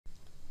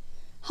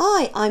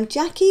Hi, I'm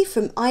Jacky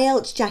from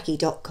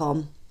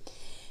IELTSJacky.com.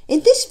 In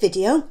this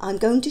video, I'm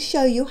going to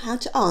show you how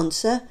to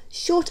answer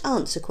short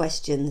answer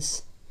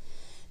questions.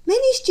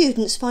 Many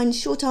students find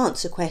short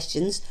answer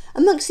questions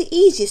amongst the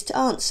easiest to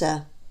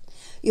answer.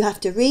 You have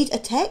to read a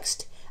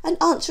text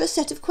and answer a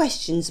set of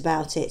questions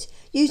about it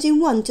using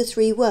 1 to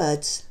 3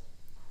 words.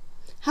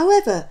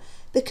 However,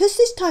 because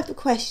this type of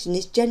question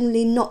is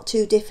generally not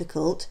too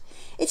difficult,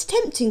 it's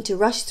tempting to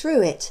rush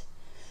through it.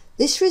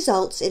 This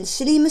results in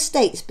silly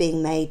mistakes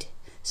being made,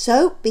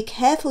 so be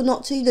careful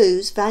not to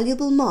lose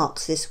valuable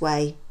marks this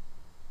way.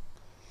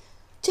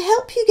 To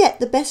help you get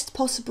the best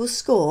possible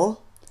score,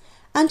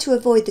 and to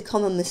avoid the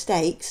common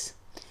mistakes,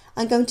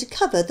 I'm going to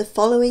cover the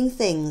following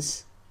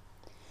things: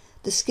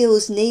 the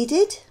skills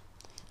needed,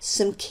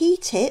 some key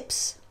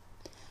tips,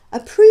 a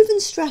proven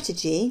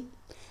strategy,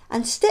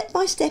 and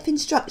step-by-step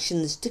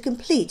instructions to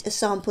complete a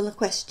sample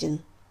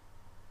question.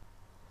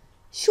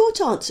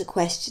 Short answer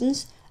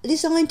questions are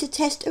designed to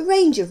test a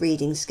range of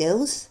reading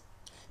skills.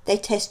 They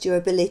test your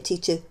ability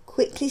to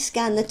quickly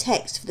scan the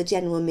text for the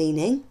general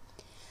meaning,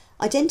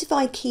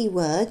 identify key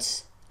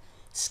words,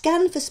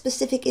 scan for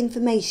specific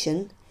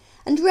information,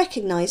 and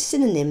recognise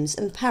synonyms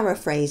and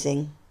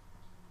paraphrasing.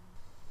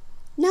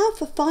 Now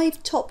for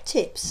 5 top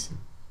tips.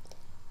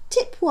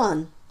 Tip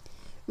 1.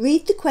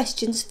 Read the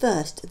questions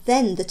first,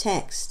 then the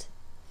text.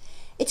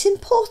 It's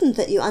important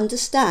that you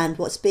understand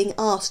what's being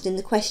asked in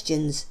the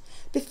questions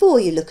before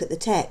you look at the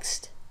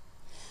text.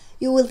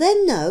 You will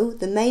then know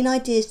the main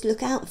ideas to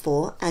look out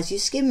for as you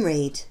skim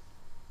read.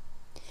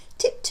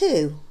 Tip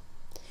 2.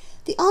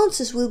 The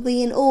answers will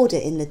be in order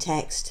in the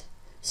text,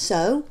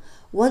 so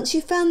once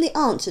you've found the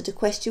answer to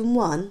question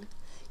 1,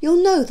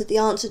 you'll know that the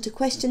answer to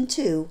question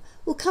 2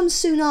 will come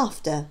soon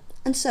after,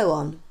 and so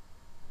on.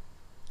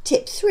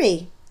 Tip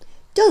 3.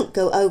 Don't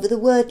go over the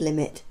word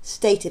limit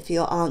stated for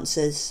your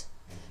answers.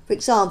 For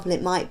example,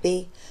 it might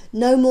be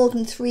no more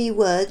than 3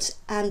 words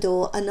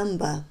and/or a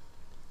number.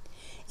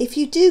 If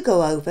you do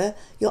go over,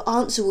 your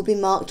answer will be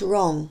marked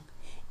wrong,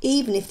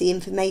 even if the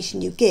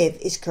information you give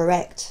is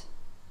correct.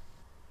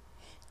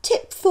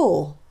 Tip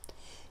 4.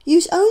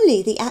 Use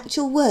only the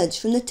actual words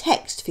from the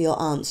text for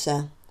your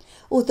answer,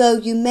 although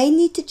you may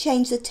need to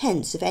change the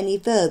tense of any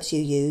verbs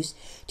you use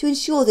to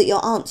ensure that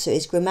your answer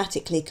is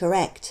grammatically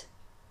correct.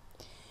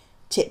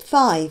 Tip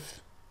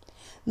 5.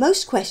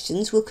 Most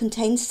questions will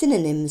contain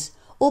synonyms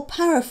or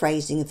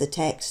paraphrasing of the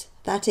text,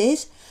 that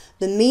is,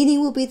 the meaning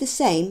will be the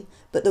same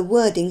but the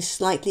wording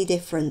slightly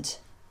different.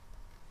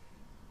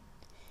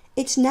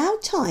 It's now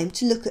time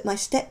to look at my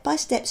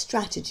step-by-step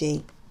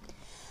strategy.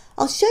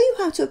 I'll show you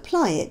how to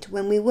apply it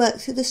when we work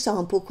through the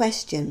sample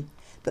question,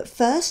 but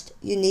first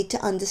you need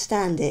to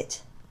understand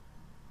it.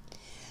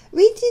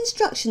 Read the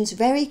instructions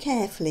very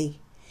carefully,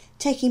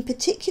 taking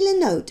particular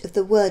note of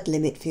the word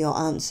limit for your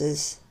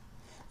answers.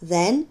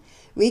 Then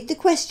read the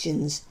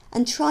questions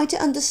and try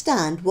to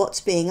understand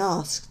what's being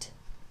asked.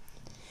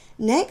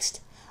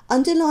 Next,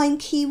 underline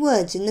key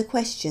words in the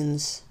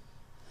questions.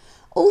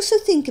 Also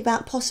think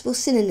about possible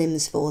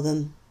synonyms for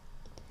them.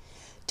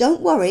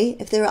 Don't worry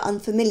if there are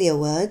unfamiliar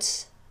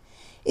words.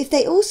 If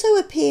they also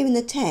appear in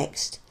the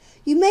text,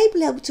 you may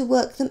be able to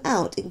work them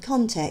out in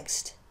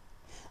context.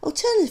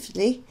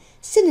 Alternatively,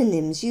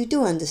 synonyms you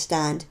do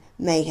understand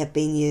may have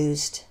been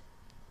used.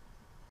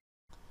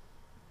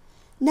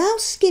 Now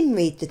skim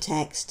read the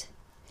text.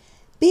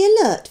 Be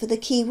alert for the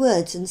key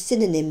words and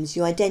synonyms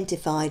you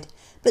identified,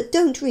 but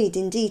don't read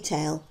in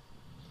detail.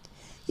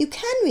 You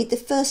can read the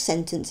first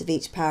sentence of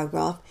each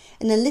paragraph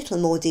in a little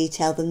more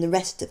detail than the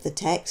rest of the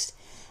text,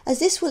 as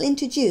this will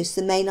introduce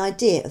the main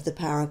idea of the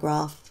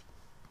paragraph.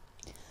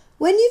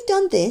 When you've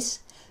done this,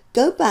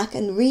 go back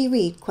and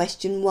reread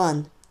question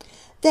 1.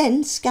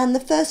 Then scan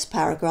the first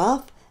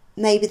paragraph,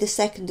 maybe the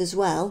second as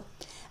well,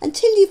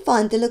 until you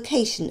find the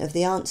location of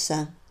the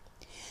answer.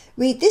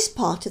 Read this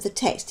part of the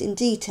text in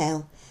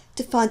detail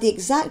to find the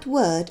exact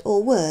word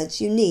or words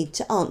you need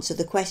to answer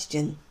the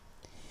question.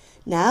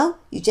 Now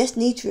you just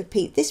need to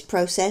repeat this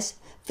process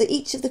for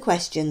each of the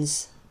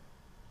questions.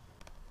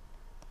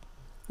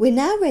 We're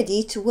now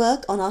ready to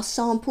work on our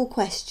sample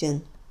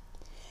question.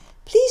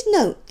 Please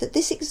note that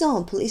this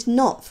example is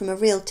not from a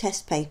real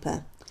test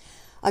paper.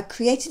 I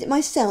created it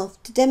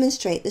myself to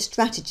demonstrate the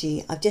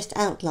strategy I've just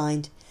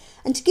outlined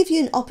and to give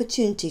you an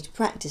opportunity to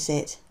practice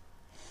it.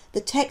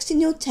 The text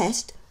in your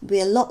test will be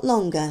a lot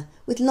longer,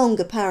 with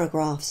longer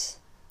paragraphs.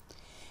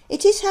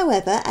 It is,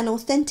 however, an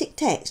authentic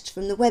text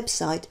from the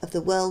website of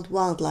the World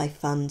Wildlife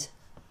Fund.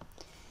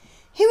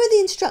 Here are the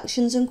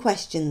instructions and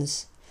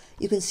questions.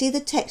 You can see the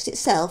text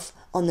itself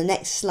on the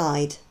next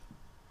slide.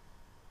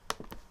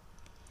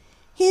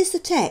 Here's the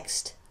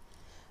text.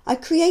 I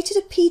created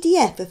a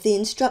PDF of the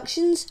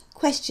instructions,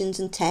 questions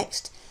and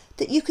text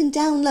that you can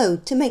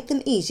download to make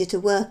them easier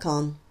to work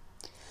on.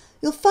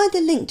 You'll find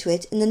the link to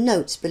it in the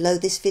notes below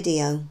this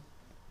video.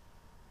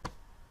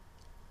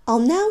 I'll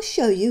now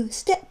show you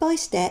step by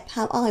step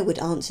how I would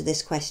answer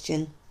this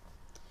question.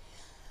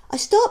 I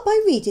start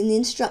by reading the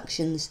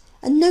instructions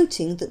and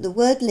noting that the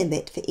word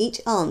limit for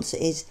each answer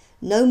is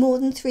no more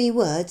than 3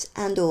 words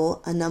and/or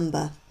a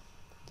number.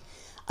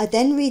 I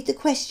then read the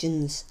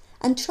questions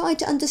and try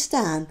to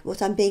understand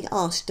what I'm being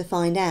asked to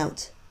find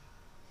out.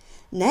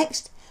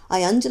 Next,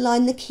 I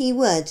underline the key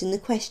words in the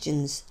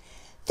questions,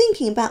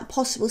 thinking about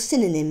possible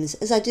synonyms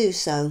as I do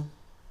so.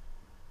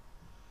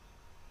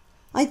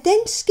 I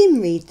then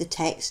skim read the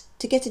text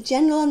to get a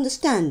general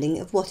understanding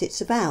of what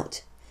it's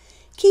about,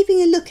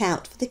 keeping a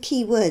lookout for the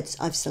key words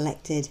I've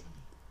selected.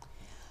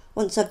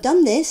 Once I've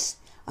done this,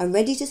 I'm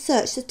ready to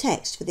search the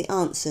text for the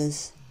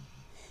answers.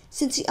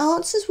 Since the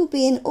answers will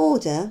be in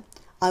order,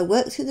 I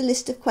work through the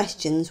list of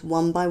questions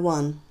one by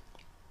one.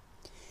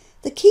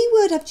 The key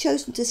word I've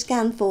chosen to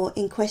scan for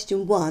in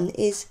question 1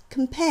 is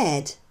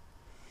compared.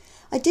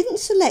 I didn't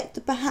select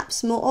the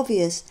perhaps more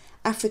obvious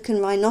African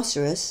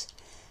rhinoceros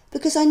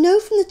because I know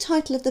from the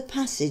title of the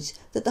passage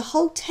that the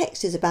whole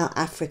text is about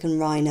African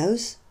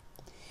rhinos.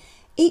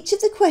 Each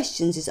of the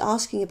questions is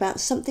asking about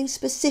something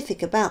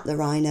specific about the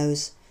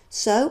rhinos,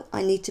 so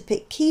I need to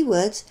pick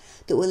keywords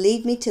that will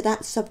lead me to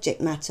that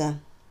subject matter.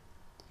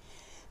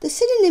 The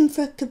synonym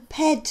for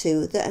compared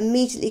to that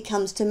immediately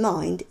comes to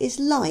mind is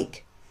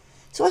like,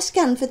 so I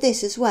scan for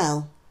this as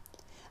well,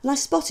 and I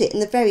spot it in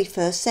the very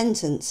first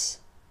sentence.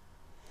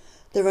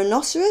 The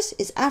rhinoceros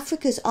is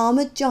Africa's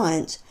armoured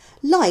giant,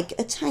 like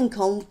a tank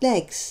on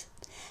legs,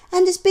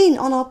 and has been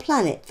on our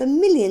planet for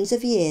millions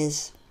of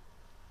years.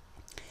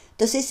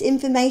 Does this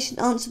information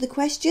answer the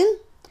question?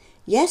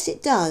 Yes,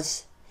 it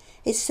does.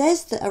 It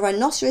says that a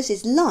rhinoceros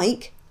is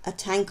like a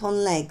tank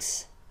on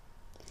legs.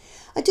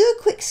 I do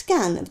a quick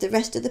scan of the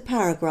rest of the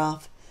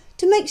paragraph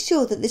to make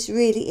sure that this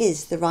really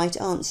is the right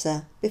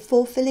answer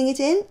before filling it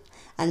in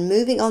and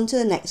moving on to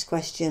the next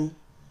question.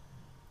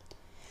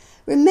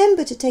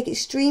 Remember to take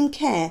extreme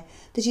care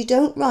that you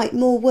don't write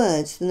more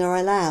words than are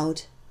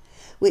allowed,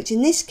 which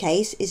in this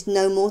case is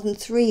no more than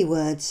 3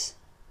 words.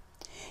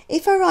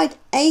 If I write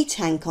a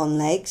tank on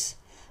legs,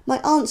 my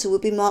answer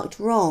would be marked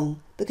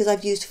wrong because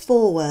I've used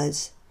 4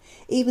 words,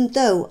 even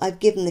though I've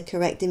given the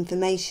correct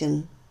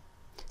information.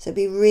 So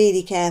be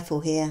really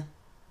careful here.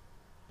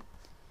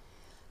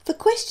 For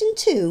question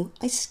 2,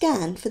 I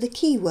scan for the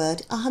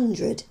keyword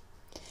 100.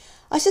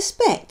 I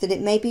suspect that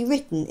it may be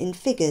written in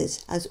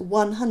figures as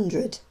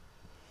 100.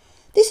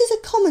 This is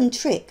a common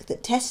trick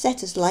that test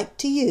setters like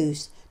to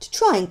use to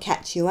try and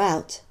catch you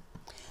out.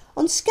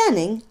 On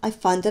scanning, I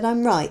find that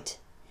I'm right.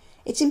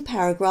 It's in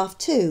paragraph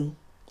 2.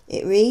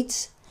 It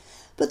reads,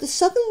 "But the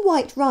southern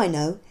white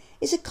rhino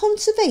is a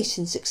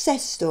conservation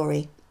success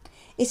story.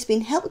 It's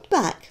been helped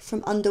back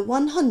from under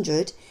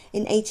 100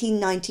 in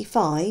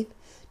 1895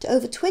 to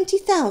over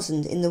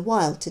 20,000 in the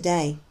wild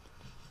today."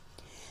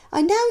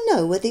 I now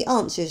know where the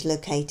answer is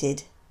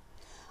located.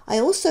 I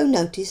also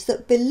notice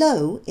that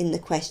below in the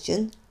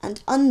question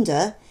and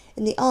under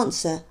in the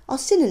answer are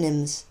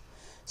synonyms,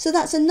 so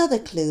that's another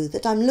clue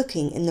that I'm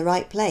looking in the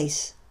right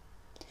place.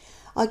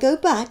 I go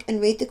back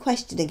and read the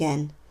question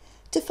again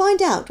to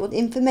find out what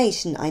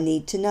information I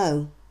need to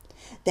know.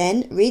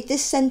 Then read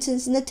this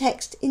sentence in the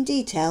text in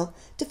detail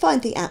to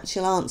find the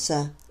actual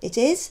answer. It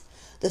is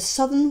the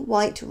southern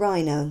white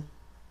rhino.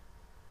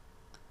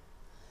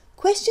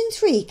 Question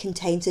 3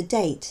 contains a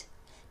date,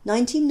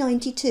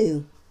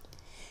 1992.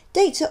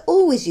 Dates are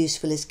always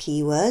useful as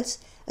keywords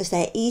as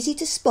they are easy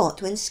to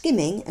spot when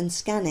skimming and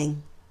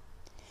scanning.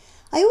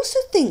 I also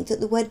think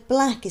that the word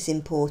black is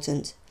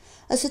important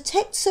as the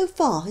text so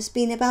far has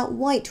been about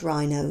white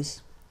rhinos.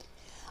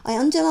 I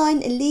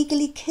underline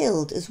illegally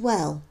killed as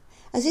well,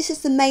 as this is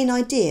the main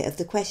idea of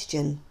the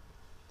question.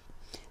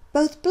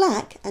 Both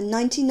black and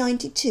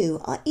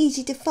 1992 are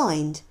easy to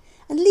find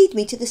and lead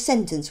me to the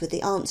sentence with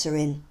the answer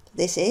in.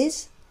 This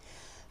is,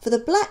 for the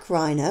black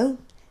rhino,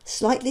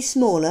 slightly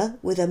smaller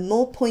with a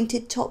more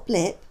pointed top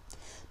lip,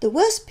 the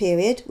worst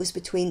period was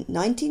between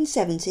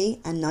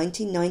 1970 and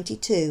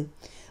 1992,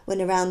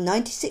 when around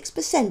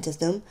 96% of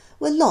them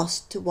were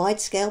lost to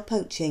wide-scale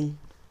poaching.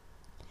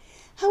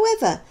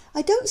 However,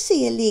 I don't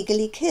see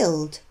illegally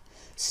killed,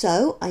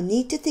 so I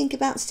need to think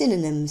about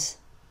synonyms.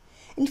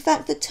 In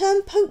fact, the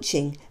term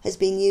poaching has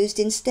been used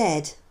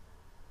instead.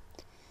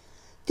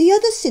 The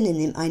other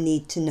synonym I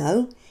need to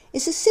know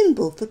is a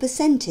symbol for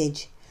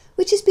percentage,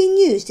 which has been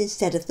used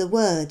instead of the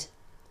word.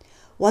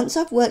 Once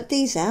I've worked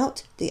these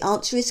out, the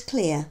answer is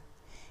clear.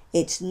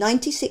 It's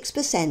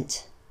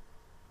 96%.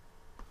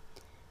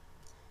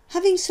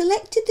 Having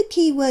selected the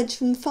keywords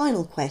from the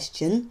final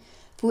question,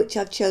 for which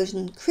I've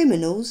chosen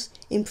criminals,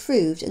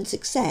 improved and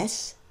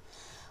success,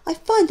 I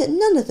find that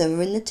none of them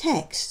are in the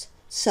text,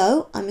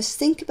 so I must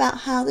think about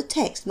how the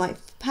text might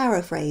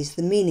paraphrase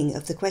the meaning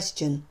of the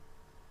question.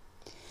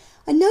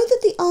 I know that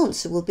the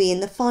answer will be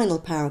in the final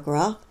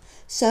paragraph,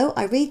 so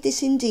I read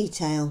this in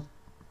detail.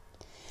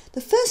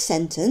 The first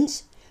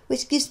sentence,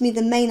 which gives me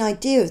the main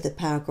idea of the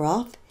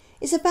paragraph,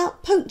 is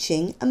about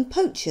poaching and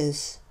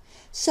poachers,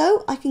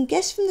 so I can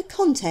guess from the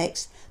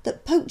context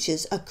that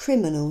poachers are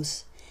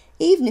criminals,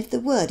 even if the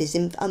word is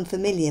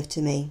unfamiliar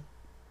to me.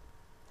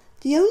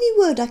 The only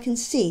word I can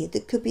see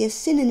that could be a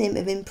synonym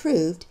of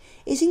improved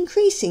is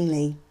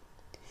increasingly.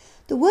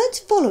 The words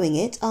following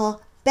it are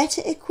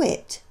better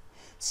equipped,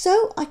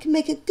 so I can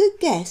make a good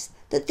guess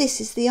that this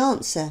is the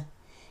answer.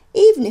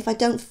 even if I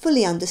don't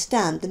fully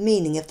understand the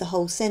meaning of the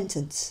whole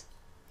sentence.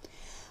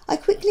 I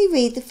quickly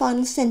read the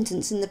final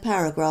sentence in the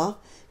paragraph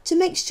to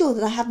make sure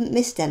that I haven't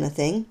missed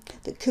anything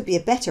that could be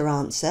a better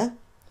answer.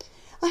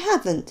 I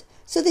haven't,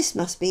 so this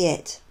must be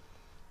it.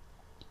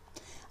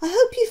 I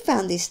hope you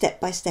found these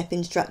step-by-step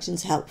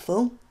instructions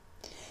helpful.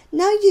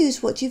 Now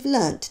use what you've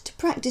learnt to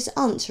practice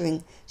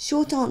answering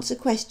short answer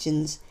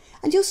questions,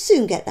 and you'll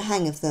soon get the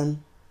hang of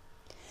them.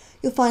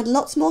 You'll find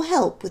lots more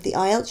help with the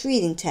IELTS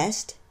reading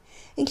test,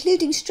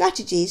 including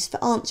strategies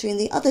for answering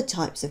the other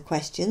types of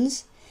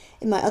questions,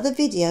 in my other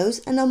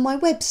videos and on my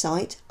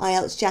website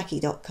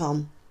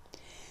IELTSJacky.com.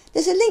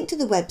 There's a link to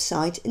the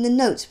website in the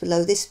notes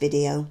below this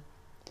video.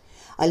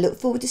 I look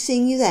forward to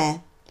seeing you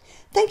there.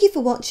 Thank you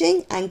for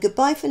watching and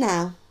goodbye for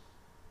now.